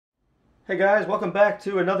Hey guys, welcome back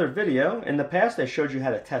to another video. In the past I showed you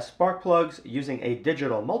how to test spark plugs using a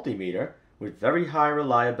digital multimeter with very high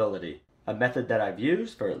reliability, a method that I've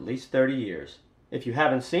used for at least 30 years. If you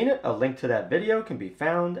haven't seen it, a link to that video can be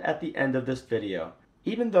found at the end of this video.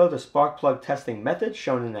 Even though the spark plug testing method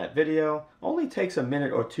shown in that video only takes a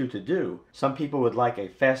minute or two to do, some people would like a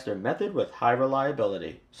faster method with high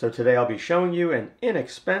reliability. So today I'll be showing you an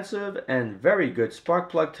inexpensive and very good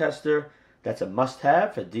spark plug tester that's a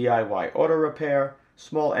must-have for DIY auto repair,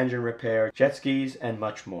 small engine repair, jet skis, and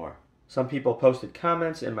much more. Some people posted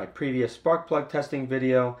comments in my previous spark plug testing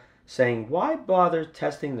video saying why bother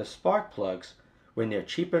testing the spark plugs when they're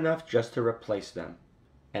cheap enough just to replace them.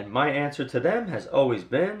 And my answer to them has always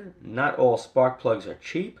been, not all spark plugs are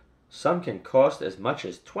cheap. Some can cost as much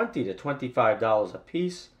as $20 to $25 a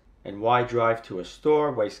piece, and why drive to a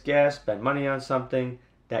store, waste gas, spend money on something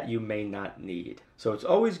that you may not need. So it's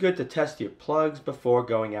always good to test your plugs before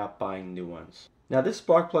going out buying new ones. Now this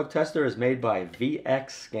spark plug tester is made by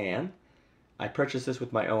VxScan. I purchased this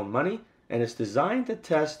with my own money, and it's designed to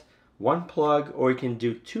test one plug, or you can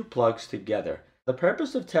do two plugs together. The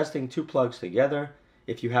purpose of testing two plugs together,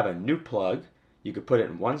 if you have a new plug, you could put it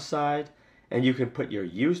in one side, and you can put your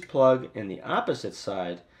used plug in the opposite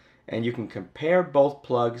side, and you can compare both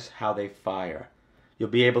plugs how they fire. You'll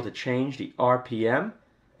be able to change the RPM.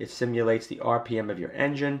 It simulates the RPM of your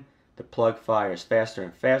engine. The plug fires faster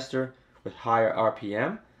and faster with higher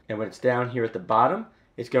RPM. And when it's down here at the bottom,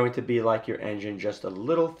 it's going to be like your engine, just a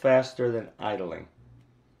little faster than idling.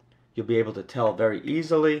 You'll be able to tell very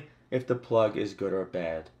easily if the plug is good or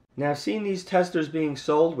bad. Now I've seen these testers being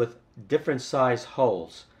sold with different size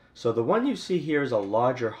holes. So the one you see here is a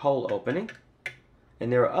larger hole opening.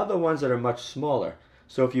 And there are other ones that are much smaller.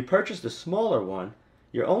 So if you purchase the smaller one,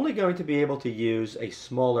 you're only going to be able to use a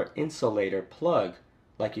smaller insulator plug,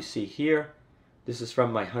 like you see here. This is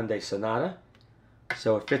from my Hyundai Sonata.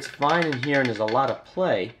 So it fits fine in here and there's a lot of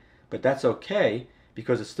play, but that's okay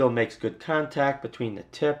because it still makes good contact between the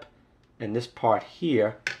tip and this part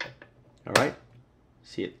here. Alright,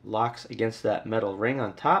 see it locks against that metal ring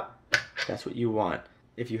on top. That's what you want.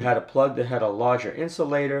 If you had a plug that had a larger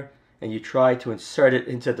insulator and you tried to insert it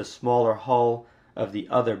into the smaller hole of the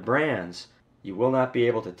other brands, you will not be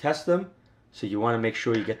able to test them, so you want to make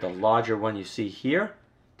sure you get the larger one you see here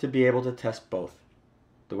to be able to test both.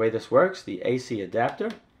 The way this works, the AC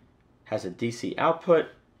adapter has a DC output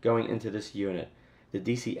going into this unit. The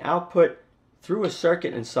DC output, through a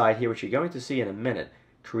circuit inside here, which you're going to see in a minute,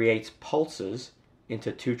 creates pulses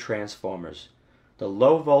into two transformers. The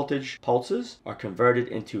low voltage pulses are converted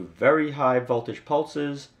into very high voltage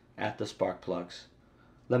pulses at the spark plugs.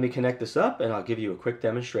 Let me connect this up and I'll give you a quick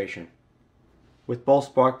demonstration. With both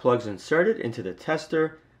spark plugs inserted into the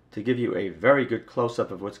tester, to give you a very good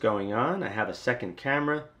close-up of what's going on, I have a second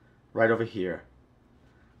camera right over here.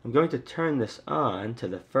 I'm going to turn this on to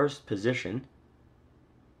the first position.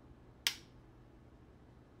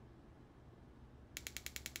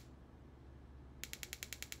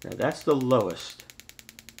 Now that's the lowest.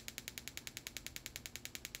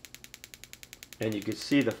 And you can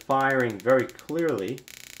see the firing very clearly.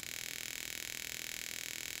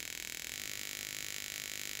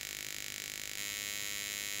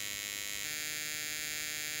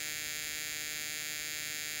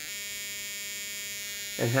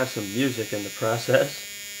 And have some music in the process.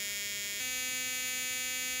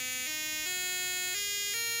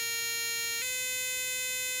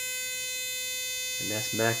 And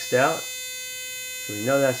that's maxed out. So we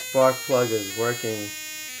know that spark plug is working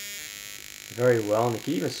very well, and you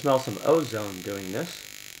can even smell some ozone doing this.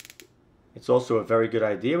 It's also a very good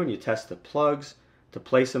idea when you test the plugs to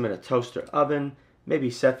place them in a toaster oven,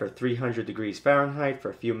 maybe set for 300 degrees Fahrenheit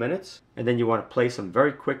for a few minutes, and then you want to place them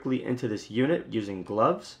very quickly into this unit using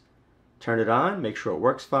gloves. Turn it on, make sure it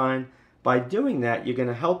works fine. By doing that, you're going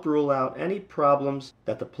to help rule out any problems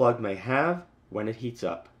that the plug may have when it heats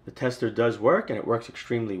up. The tester does work, and it works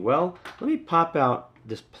extremely well. Let me pop out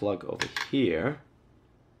this plug over here.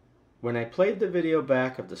 When I played the video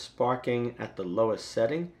back of the sparking at the lowest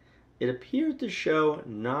setting, it appeared to show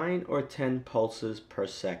 9 or 10 pulses per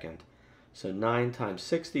second. So 9 times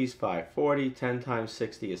 60 is 540, 10 times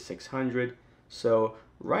 60 is 600. So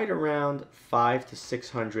right around 500 to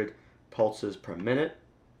 600 pulses per minute.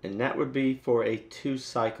 And that would be for a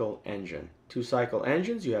 2-cycle engine. 2-cycle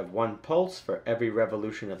engines, you have 1 pulse for every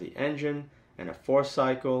revolution of the engine. And a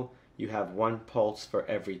 4-cycle, you have 1 pulse for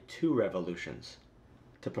every 2 revolutions.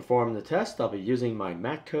 To perform the test, I'll be using my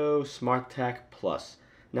Matco SmartTac Plus.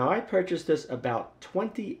 Now I purchased this about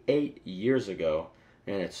 28 years ago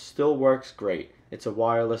and it still works great. It's a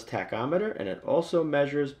wireless tachometer, and it also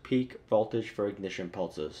measures peak voltage for ignition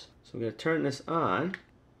pulses. So I'm going to turn this on.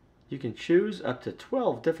 You can choose up to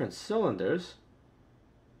 12 different cylinders.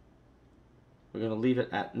 We're going to leave it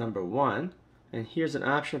at number 1. And here's an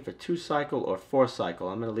option for 2-cycle or 4-cycle.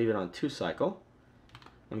 I'm going to leave it on 2-cycle.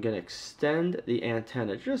 I'm going to extend the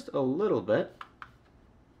antenna just a little bit.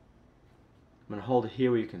 I'm going to hold it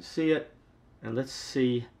here where you can see it. And let's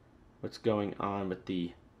see what's going on with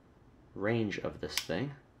the range of this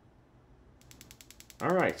thing.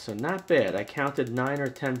 Alright, so not bad. I counted 9 or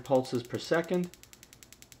 10 pulses per second.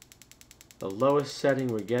 The lowest setting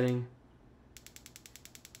we're getting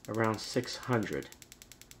around 600.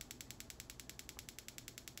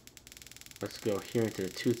 Let's go here into the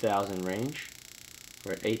 2000 range.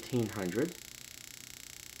 We're at 1800.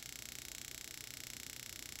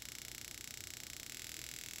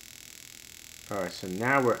 Alright, so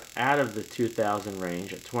now we're out of the 2000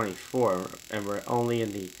 range at 24, and we're only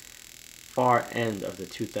in the far end of the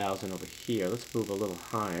 2000 over here. Let's move a little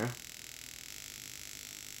higher.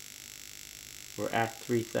 We're at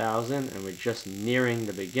 3000, and we're just nearing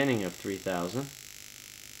the beginning of 3000.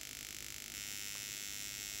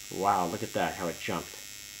 Wow, look at that, how it jumped.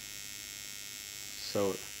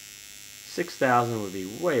 So 6000 would be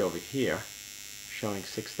way over here, showing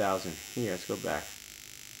 6000 here. Let's go back.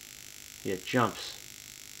 Yeah, it jumps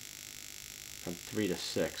from 3 to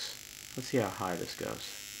 6. Let's see how high this goes.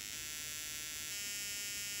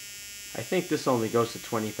 I think this only goes to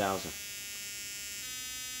 20,000.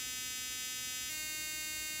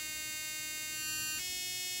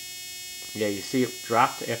 Yeah, you see it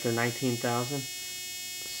dropped after 19,000?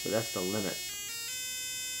 So that's the limit.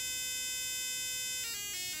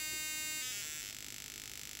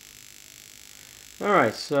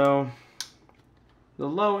 Alright, so the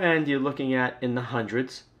low end you're looking at in the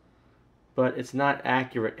hundreds, but it's not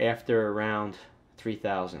accurate after around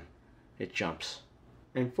 3,000. It jumps.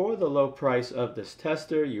 And for the low price of this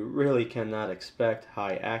tester, you really cannot expect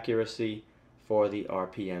high accuracy for the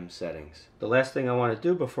RPM settings. The last thing I want to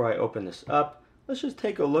do before I open this up, let's just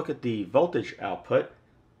take a look at the voltage output.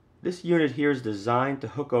 This unit here is designed to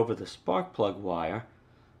hook over the spark plug wire,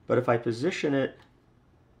 but if I position it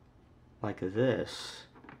like this,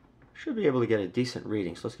 should be able to get a decent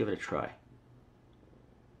reading, so let's give it a try.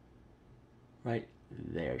 Right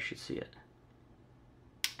there, you should see it.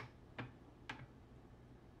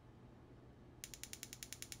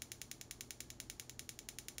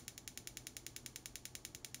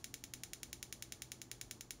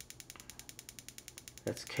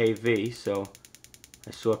 That's kV, so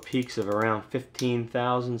I saw peaks of around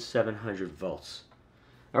 15,700 volts.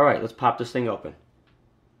 Alright, let's pop this thing open.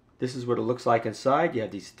 This is what it looks like inside. You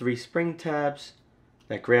have these 3 spring tabs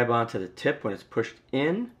that grab onto the tip when it's pushed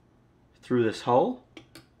in through this hole.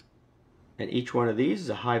 And each one of these is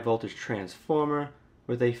a high voltage transformer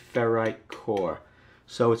with a ferrite core.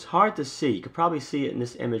 So it's hard to see. You could probably see it in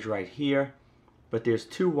this image right here. But there's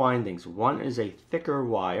 2 windings. One is a thicker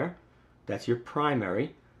wire. That's your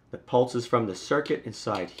primary. The pulses from the circuit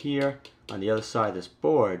inside here on the other side of this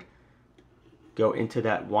board go into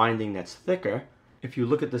that winding that's thicker. If you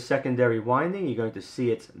look at the secondary winding, you're going to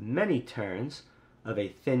see it's many turns of a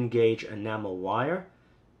thin gauge enamel wire.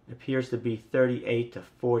 It appears to be 38 to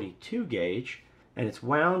 42 gauge, and it's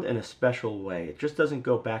wound in a special way. It just doesn't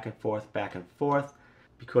go back and forth,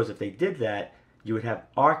 because if they did that, you would have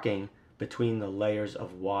arcing between the layers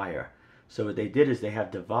of wire. So what they did is they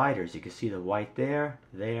have dividers. You can see the white there,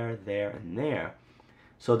 there, there, and there.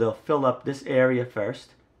 So they'll fill up this area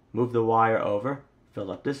first, move the wire over,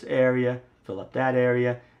 fill up this area, fill up that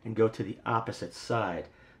area, and go to the opposite side.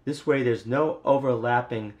 This way there's no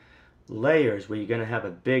overlapping layers where you're going to have a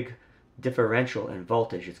big differential in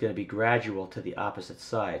voltage. It's going to be gradual to the opposite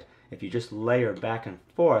side. If you just layer back and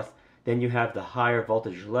forth, then you have the higher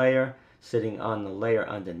voltage layer sitting on the layer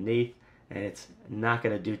underneath, and it's not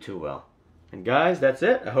going to do too well. And guys, that's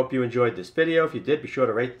it. I hope you enjoyed this video. If you did, be sure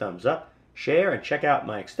to rate, thumbs up, share, and check out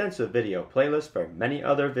my extensive video playlist for many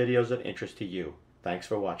other videos of interest to you. Thanks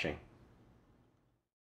for watching.